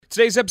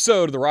Today's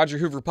episode of the Roger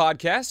Hoover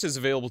Podcast is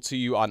available to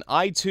you on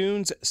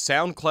iTunes,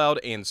 SoundCloud,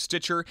 and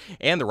Stitcher,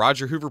 and the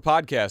Roger Hoover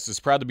Podcast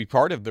is proud to be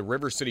part of the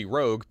River City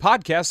Rogue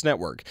Podcast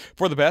Network.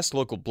 For the best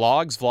local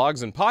blogs,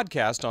 vlogs, and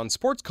podcasts on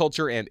sports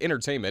culture and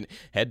entertainment,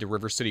 head to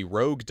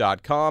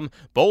rivercityrogue.com.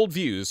 Bold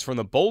views from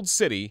the bold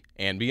city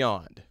and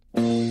beyond.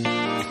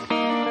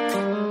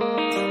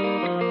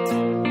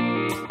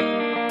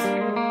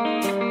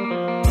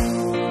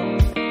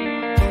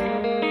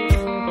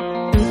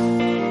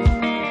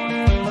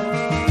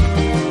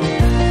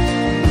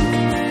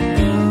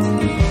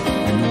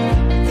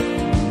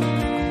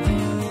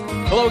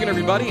 Hello again,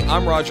 everybody.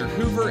 I'm Roger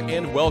Hoover,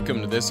 and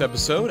welcome to this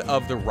episode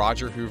of the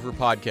Roger Hoover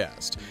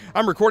Podcast.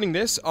 I'm recording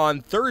this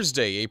on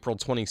Thursday, April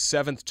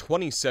 27th,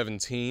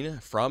 2017,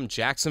 from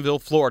Jacksonville,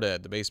 Florida,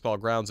 at the baseball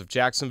grounds of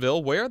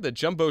Jacksonville, where the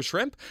Jumbo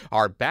Shrimp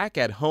are back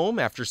at home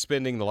after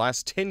spending the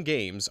last 10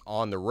 games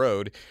on the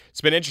road.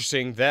 It's been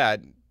interesting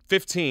that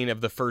 15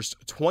 of the first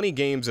 20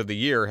 games of the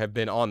year have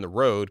been on the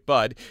road,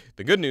 but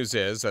the good news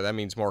is that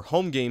means more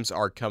home games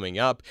are coming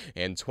up,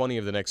 and 20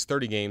 of the next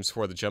 30 games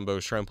for the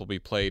Jumbo Shrimp will be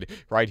played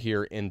right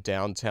here in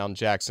downtown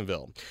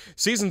Jacksonville.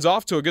 Season's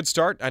off to a good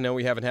start. I know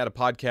we haven't had a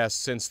podcast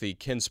since the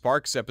Ken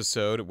Sparks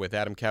episode with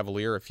Adam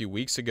Cavalier a few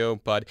weeks ago,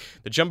 but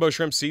the Jumbo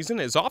Shrimp season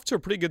is off to a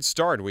pretty good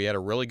start. We had a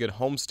really good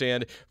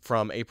homestand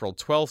from April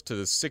 12th to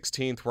the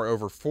 16th, where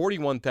over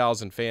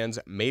 41,000 fans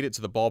made it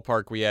to the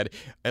ballpark. We had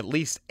at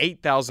least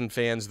 8,000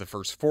 fans the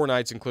first 4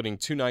 nights, including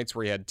 2 nights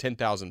where he had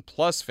 10,000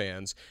 plus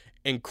fans.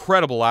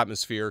 Incredible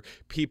atmosphere.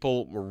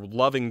 People were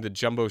loving the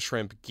Jumbo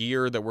Shrimp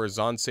gear that was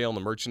on sale in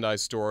the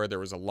merchandise store. There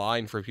was a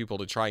line for people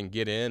to try and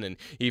get in and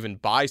even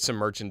buy some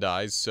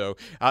merchandise. So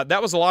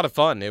that was a lot of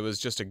fun. It was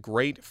just a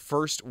great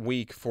first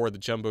week for the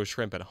Jumbo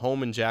Shrimp at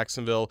home in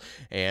Jacksonville,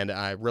 and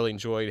I really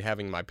enjoyed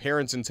having my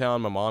parents in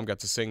town. My mom got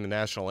to sing the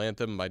national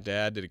anthem. My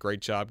dad did a great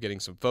job getting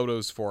some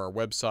photos for our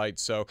website.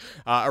 So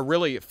a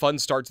really fun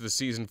start to the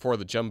season for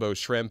the Jumbo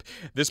Shrimp.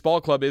 This ball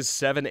club is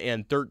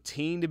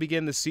 7-13 to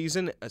begin the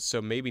season,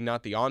 so maybe not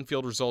the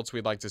on-field results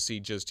we'd like to see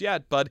just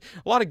yet, but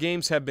a lot of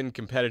games have been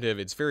competitive.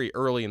 It's very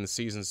early in the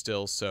season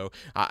still, so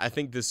I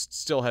think this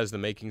still has the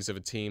makings of a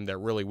team that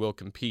really will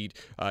compete,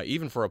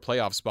 even for a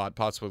playoff spot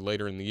possibly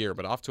later in the year,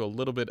 but off to a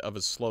little bit of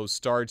a slow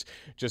start.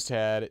 Just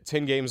had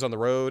 10 games on the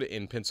road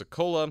in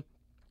Pensacola,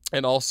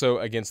 and also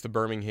against the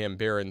Birmingham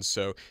Barons,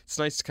 so it's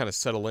nice to kind of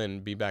settle in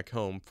and be back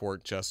home for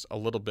just a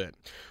little bit.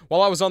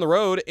 While I was on the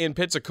road in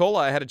Pensacola,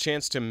 I had a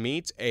chance to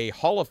meet a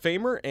Hall of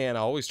Famer, and I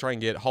always try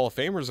and get Hall of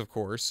Famers, of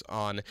course,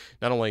 on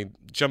not only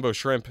Jumbo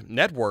Shrimp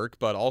Network,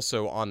 but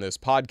also on this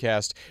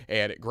podcast,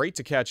 and great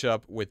to catch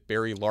up with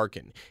Barry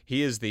Larkin.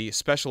 He is the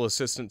special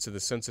assistant to the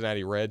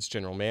Cincinnati Reds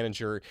general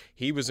manager.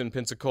 He was in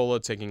Pensacola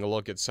taking a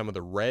look at some of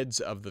the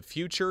Reds of the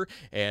future,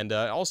 and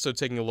also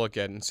taking a look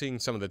at and seeing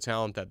some of the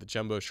talent that the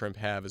Jumbo Shrimp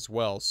have as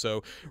well.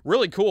 So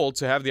really cool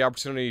to have the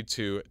opportunity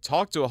to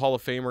talk to a Hall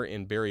of Famer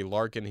in Barry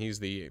Larkin. He's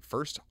the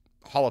first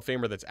Hall of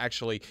Famer that's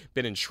actually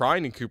been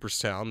enshrined in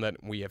Cooperstown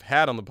that we have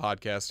had on the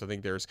podcast. I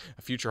think there's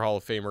a future Hall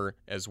of Famer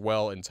as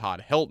well in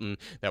Todd Helton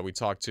that we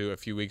talked to a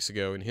few weeks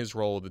ago in his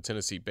role with the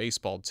Tennessee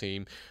baseball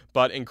team.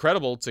 But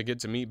incredible to get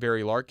to meet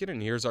Barry Larkin,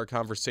 and here's our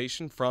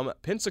conversation from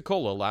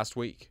Pensacola last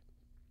week.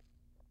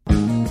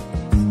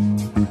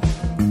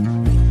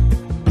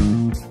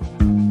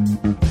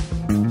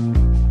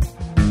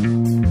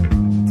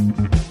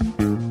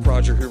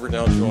 Roger Hoover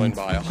now joined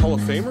by a Hall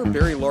of Famer,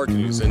 Barry Larkin,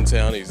 who's in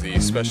town. He's the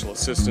special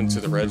assistant to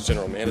the Reds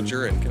general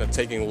manager and kind of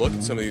taking a look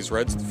at some of these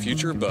Reds of the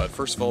future. But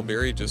first of all,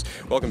 Barry, just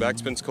welcome back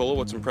to Pensacola.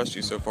 What's impressed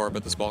you so far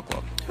about this ball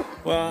club?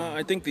 Well,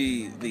 I think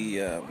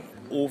the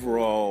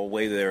overall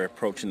way they're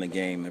approaching the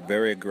game, they're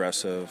very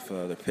aggressive.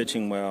 They're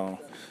pitching well,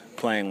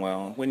 playing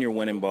well. When you're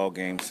winning ball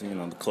games,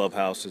 the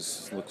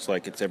clubhouse looks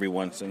like it's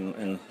everyone's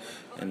and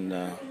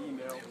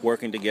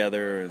working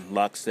together and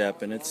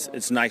lockstep, and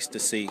it's nice to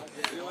see.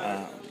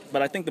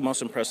 But I think the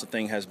most impressive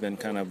thing has been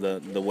kind of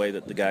the way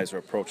that the guys are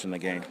approaching the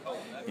game.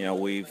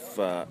 We've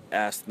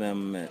asked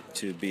them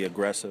to be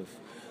aggressive,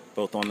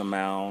 both on the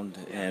mound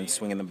and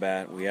swinging the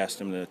bat. We asked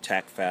them to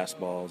attack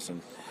fastballs,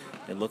 and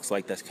it looks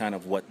like that's kind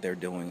of what they're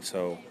doing.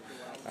 So,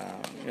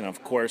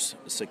 of course,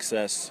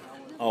 success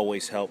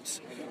always helps.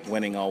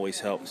 Winning always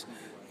helps.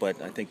 But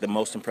I think the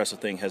most impressive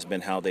thing has been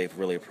how they've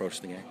really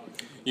approached the game.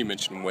 You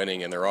mentioned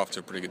winning, and they're off to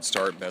a pretty good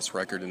start, best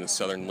record in the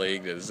Southern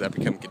League. Does that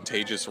become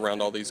contagious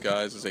around all these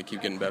guys as they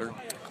keep getting better?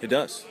 It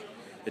does.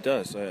 It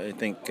does. I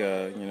think,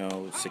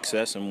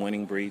 success and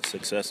winning breeds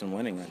success and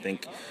winning. I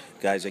think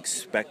guys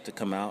expect to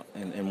come out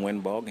and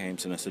win ball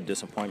games, and it's a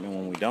disappointment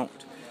when we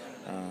don't.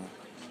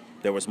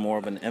 There was more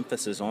of an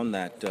emphasis on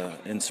that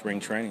in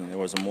spring training. There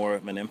was more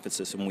of an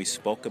emphasis, and we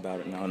spoke about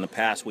it. Now, in the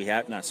past, we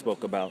have not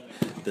spoke about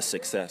the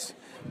success.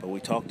 But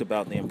we talked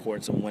about the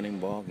importance of winning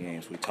ball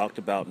games. We talked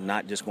about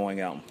not just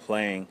going out and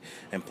playing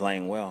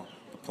well,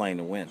 but playing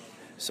to win.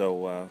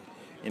 So,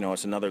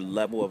 It's another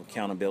level of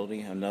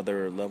accountability,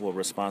 another level of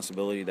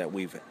responsibility that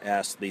we've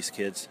asked these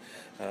kids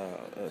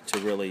to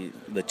really,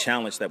 the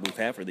challenge that we've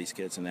had for these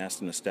kids and asked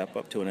them to step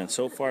up to it. And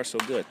so far, so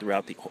good.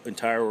 Throughout the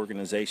entire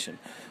organization,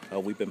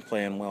 we've been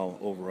playing well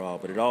overall.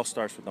 But it all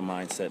starts with the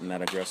mindset and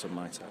that aggressive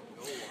mindset.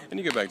 And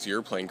you go back to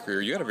your playing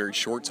career, you had a very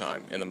short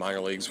time in the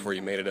minor leagues before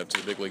you made it up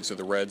to the big leagues of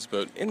the Reds.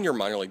 But in your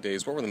minor league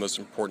days, what were the most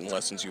important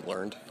lessons you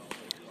learned?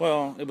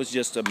 Well, it was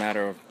just a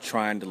matter of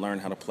trying to learn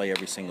how to play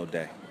every single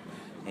day.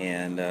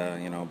 And,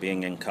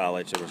 being in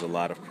college, there was a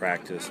lot of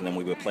practice, and then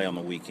we would play on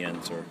the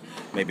weekends or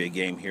maybe a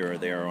game here or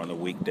there on the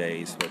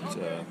weekdays. But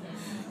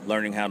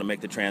learning how to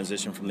make the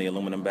transition from the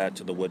aluminum bat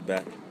to the wood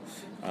bat.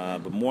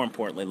 But more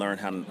importantly,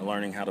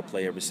 learning how to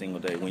play every single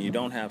day. When you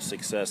don't have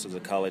success as a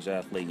college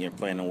athlete and you're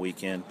playing on the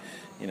weekend,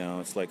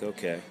 it's like,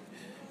 okay,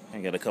 I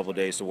got a couple of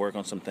days to work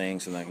on some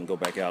things, and I can go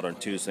back out on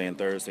Tuesday and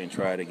Thursday and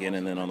try it again,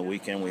 and then on the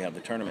weekend we have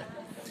the tournament.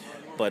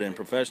 But in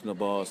professional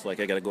ball, it's like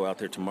I got to go out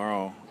there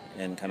tomorrow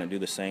and kind of do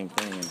the same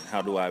thing. And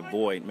how do I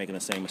avoid making the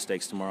same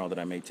mistakes tomorrow that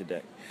I made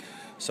today?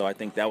 So I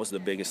think that was the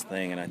biggest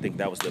thing, and I think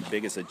that was the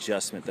biggest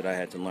adjustment that I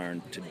had to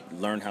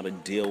learn how to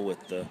deal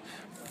with the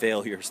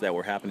failures that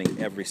were happening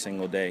every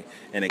single day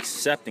and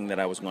accepting that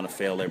I was going to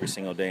fail every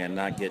single day and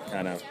not get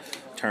kind of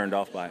turned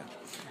off by it.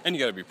 And you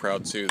got to be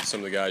proud, too, that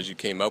some of the guys you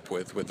came up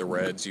with the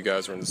Reds, you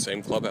guys were in the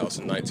same clubhouse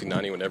in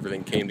 1990 when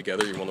everything came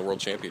together. You won the World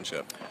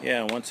Championship.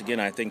 Yeah, once again,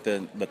 I think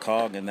the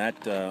cog in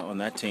that on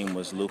that team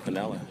was Lou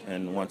Piniella.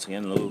 And once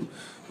again,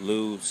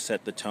 Lou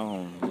set the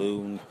tone.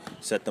 Lou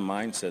set the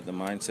mindset. The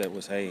mindset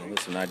was, hey,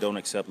 listen, I don't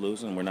accept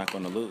losing. We're not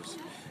going to lose.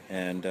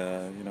 And,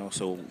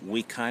 so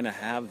we kind of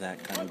have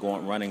that kind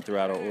of running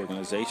throughout our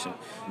organization.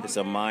 It's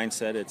a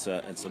mindset. It's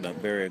a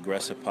very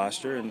aggressive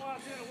posture. And,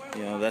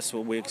 that's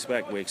what we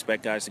expect. We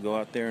expect guys to go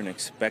out there and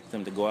expect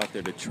them to go out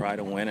there to try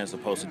to win as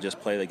opposed to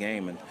just play the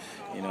game. And,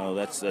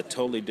 that's a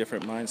totally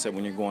different mindset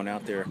when you're going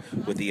out there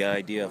with the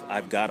idea of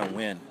I've got to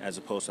win as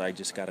opposed to I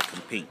just got to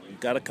compete. You've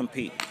got to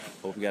compete,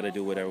 but we got to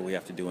do whatever we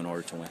have to do in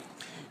order to win.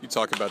 You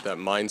talk about that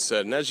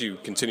mindset, and as you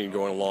continue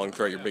going along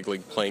throughout your big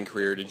league playing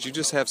career, did you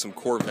just have some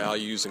core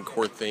values and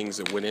core things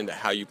that went into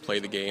how you play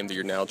the game that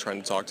you're now trying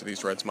to talk to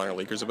these Reds minor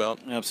leaguers about?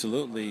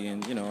 Absolutely,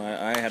 and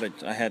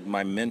I had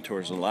my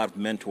mentors, a lot of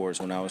mentors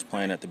when I was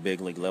playing at the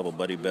big league level.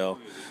 Buddy Bell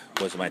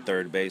was my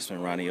third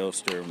baseman. Ronnie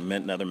Oster,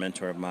 another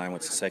mentor of mine,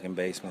 was the second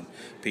baseman.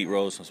 Pete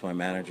Rose was my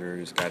manager,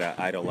 who's got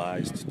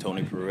idolized.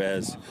 Tony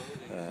Perez,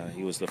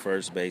 he was the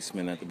first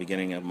baseman at the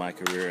beginning of my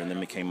career and then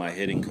became my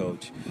hitting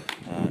coach.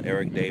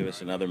 Eric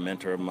Davis, another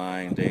mentor of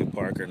mine. Dave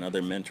Parker,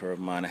 another mentor of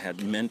mine. I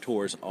had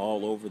mentors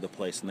all over the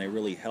place, and they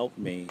really helped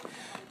me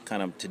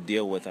kind of to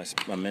deal with,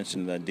 I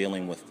mentioned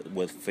dealing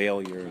with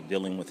failure,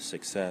 dealing with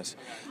success,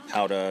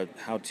 how to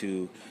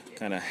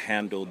kind of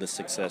handle the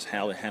success,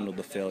 how to handle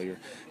the failure,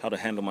 how to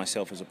handle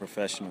myself as a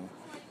professional.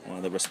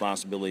 The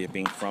responsibility of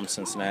being from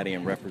Cincinnati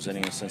and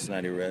representing the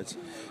Cincinnati Reds.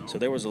 So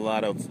there was a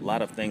lot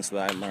of things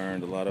that I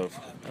learned, a lot of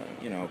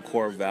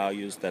core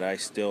values that I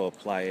still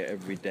apply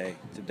every day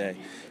today.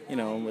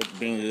 With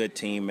being a good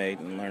teammate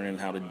and learning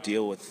how to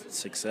deal with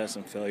success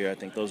and failure. I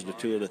think those are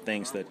two of the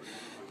things that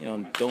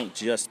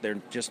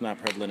they're just not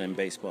prevalent in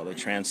baseball. They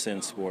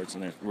transcend sports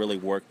and they really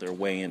work their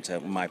way into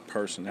my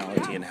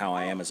personality and how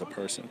I am as a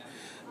person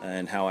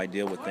and how I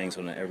deal with things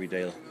on an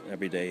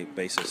everyday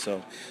basis.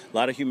 So a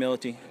lot of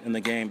humility in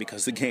the game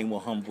because the game will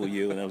humble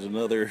you, and that was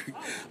another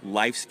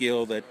life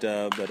skill that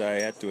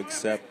I had to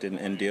accept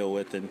and deal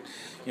with. And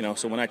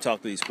so when I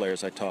talk to these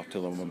players, I talk to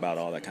them about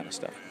all that kind of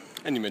stuff.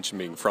 And you mentioned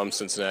being from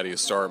Cincinnati, a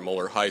star at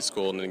Moeller High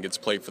School, and then gets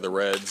played for the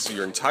Reds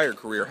your entire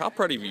career. How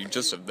proud of you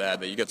just of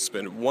that you got to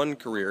spend one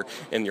career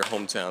in your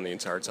hometown the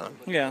entire time?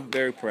 Yeah,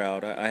 very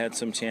proud. I had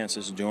some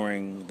chances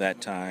during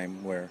that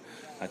time where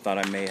I thought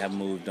I may have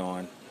moved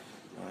on.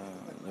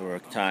 There were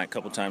a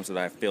couple times that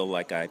I feel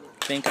like I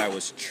think I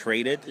was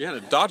traded. You had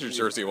a Dodgers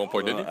jersey at one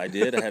point, didn't you? I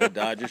did. I had a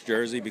Dodgers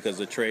jersey because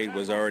the trade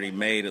was already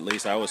made, at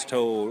least I was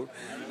told.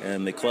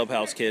 And the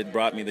clubhouse kid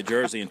brought me the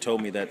jersey and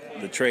told me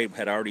that the trade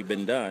had already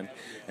been done.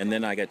 And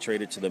then I got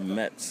traded to the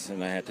Mets,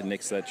 and I had to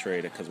nix that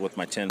trade because with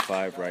my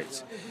 10-5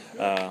 rights.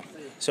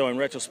 So in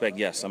retrospect,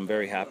 yes, I'm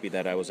very happy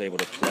that I was able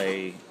to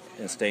play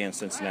and stay in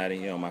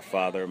Cincinnati.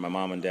 My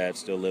mom and dad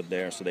still lived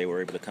there, so they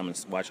were able to come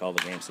and watch all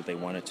the games that they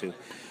wanted to.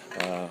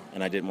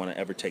 And I didn't want to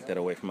ever take that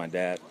away from my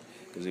dad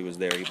because he was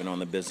there even on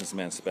the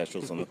businessman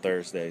specials on the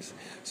Thursdays.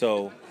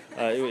 So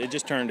it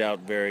just turned out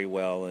very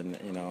well, and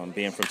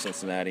being from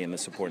Cincinnati and the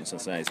support in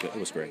Cincinnati, it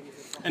was great.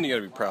 And you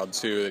got to be proud,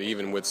 too, that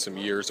even with some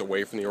years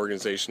away from the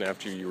organization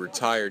after you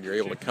retired, you're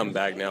able to come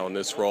back now in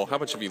this role. How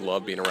much have you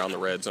loved being around the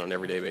Reds on an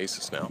everyday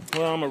basis now?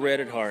 Well, I'm a Red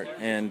at heart,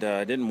 and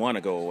I didn't want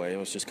to go away. I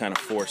was just kind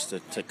of forced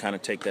to kind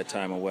of take that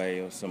time away.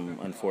 It was some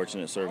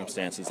unfortunate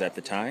circumstances at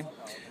the time.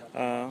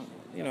 There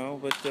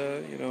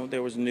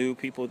was new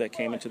people that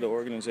came into the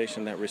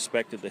organization that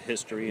respected the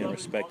history and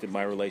respected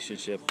my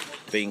relationship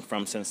being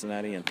from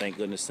Cincinnati, and thank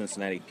goodness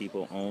Cincinnati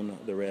people own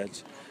the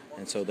Reds,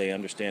 and so they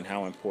understand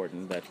how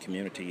important that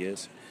community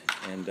is.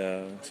 And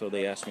so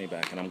they asked me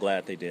back, and I'm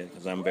glad they did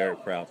because I'm very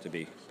proud to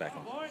be back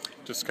home.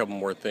 Just a couple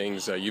more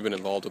things. You've been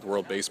involved with the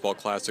World Baseball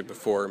Classic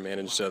before,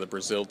 managed the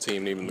Brazil team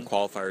and even the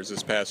qualifiers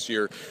this past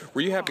year.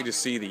 Were you happy to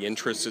see the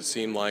interest, it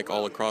seemed like,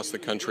 all across the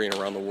country and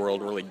around the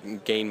world really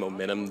gain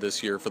momentum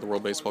this year for the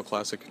World Baseball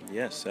Classic?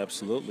 Yes,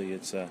 absolutely.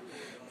 It's a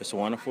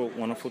wonderful,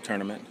 wonderful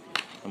tournament.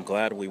 I'm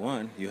glad we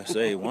won.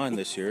 USA won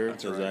this year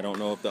because I don't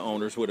know if the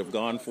owners would have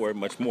gone for it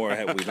much more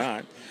had we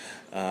not.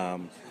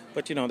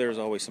 But, there's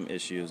always some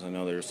issues. I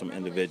know there's some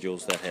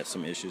individuals that had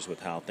some issues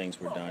with how things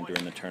were done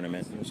during the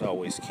tournament. There's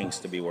always kinks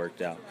to be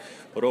worked out.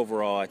 But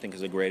overall, I think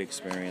it's a great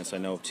experience. I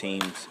know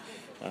teams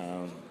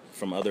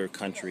from other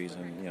countries,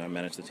 and, I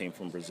managed the team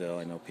from Brazil.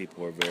 I know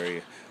people are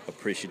very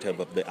appreciative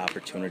of the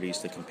opportunities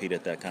to compete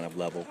at that kind of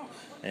level.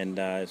 And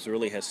it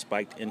really has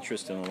spiked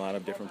interest in a lot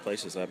of different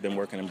places. I've been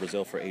working in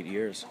Brazil for 8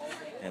 years,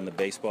 and the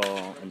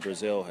baseball in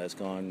Brazil has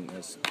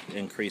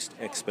increased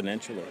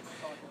exponentially.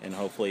 And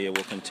hopefully it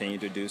will continue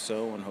to do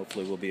so, and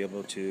hopefully we'll be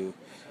able to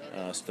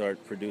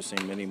start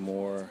producing many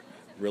more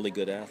really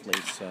good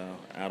athletes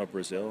out of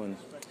Brazil. And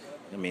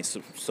I mean,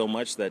 so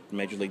much that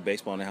Major League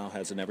Baseball now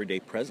has an everyday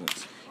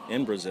presence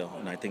in Brazil,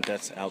 and I think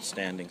that's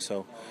outstanding.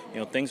 So,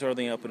 things are on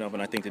the up and up,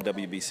 and I think the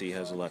WBC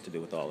has a lot to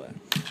do with all that.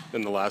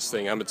 And the last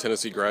thing, I'm a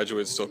Tennessee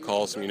graduate, still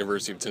call some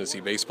University of Tennessee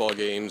baseball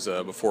games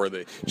before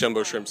the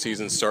Jumbo Shrimp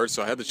season starts,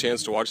 so I had the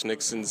chance to watch Nick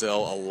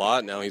Senzel a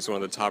lot. Now he's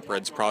one of the top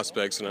Reds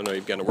prospects, and I know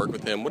you've gotten to work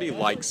with him. What do you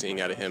like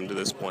seeing out of him to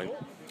this point?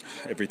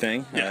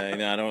 Everything. I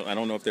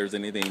don't know if there's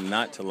anything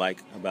not to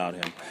like about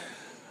him.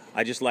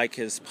 I just like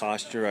his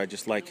posture. I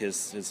just like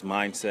his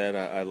mindset.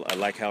 I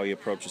like how he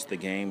approaches the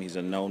game. He's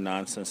a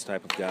no-nonsense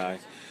type of guy.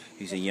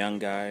 He's a young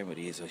guy, but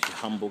he's a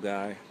humble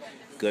guy.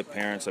 Good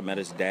parents. I met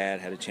his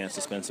dad, had a chance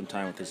to spend some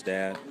time with his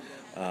dad.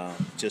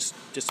 Just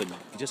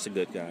a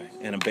good guy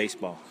and a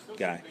baseball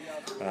guy.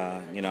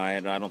 I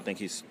don't think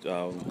he's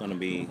going to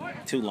be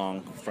too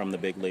long from the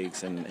big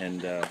leagues,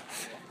 and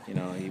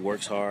he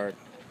works hard.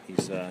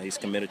 He's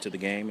committed to the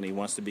game, and he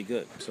wants to be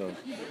good. So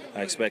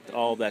I expect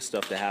all that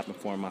stuff to happen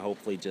for him. I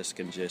hopefully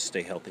can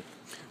stay healthy.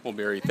 Well,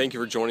 Barry, thank you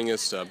for joining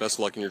us. Best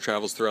of luck in your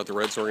travels throughout the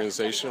Reds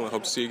organization. We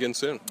hope to see you again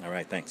soon. All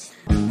right, thanks.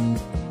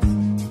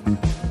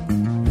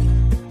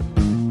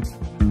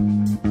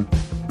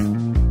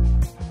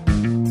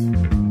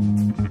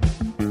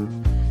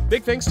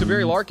 Big thanks to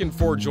Barry Larkin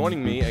for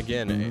joining me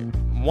again.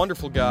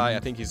 Wonderful guy. I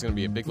think he's going to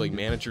be a big league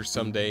manager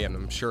someday, and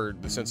I'm sure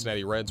the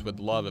Cincinnati Reds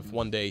would love if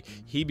one day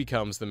he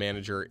becomes the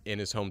manager in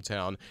his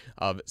hometown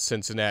of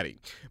Cincinnati.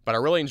 But I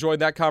really enjoyed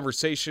that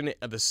conversation.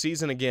 The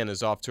season, again,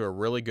 is off to a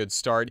really good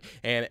start,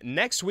 and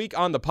next week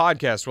on the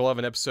podcast, we'll have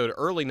an episode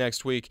early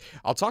next week.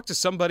 I'll talk to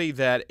somebody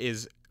that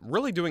is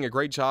really doing a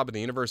great job at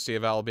the University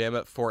of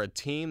Alabama for a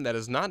team that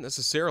is not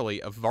necessarily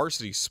a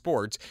varsity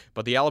sport,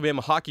 but the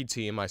Alabama hockey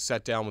team. I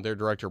sat down with their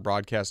director of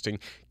broadcasting,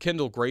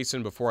 Kendall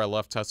Grayson, before I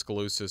left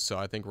Tuscaloosa, so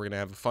I think we're going to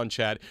have a fun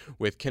chat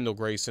with Kendall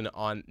Grayson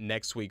on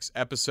next week's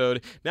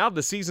episode. Now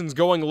the season's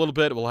going a little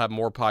bit, we'll have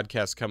more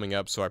podcasts coming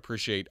up, so I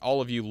appreciate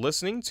all of you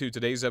listening to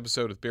today's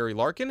episode with Barry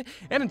Larkin,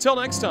 and until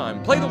next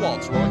time, play the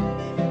waltz, Roy.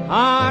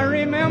 I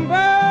remember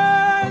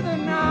the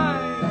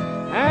night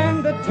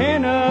and the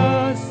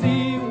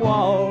Tennessee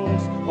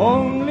waltz.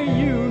 Only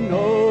you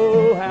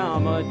know how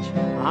much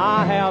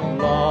I have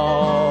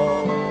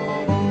lost.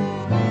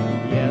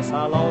 Yes,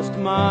 I lost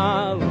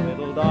my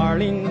little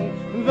darling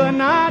the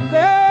night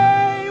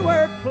they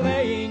were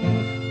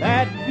playing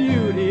that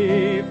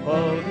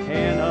beautiful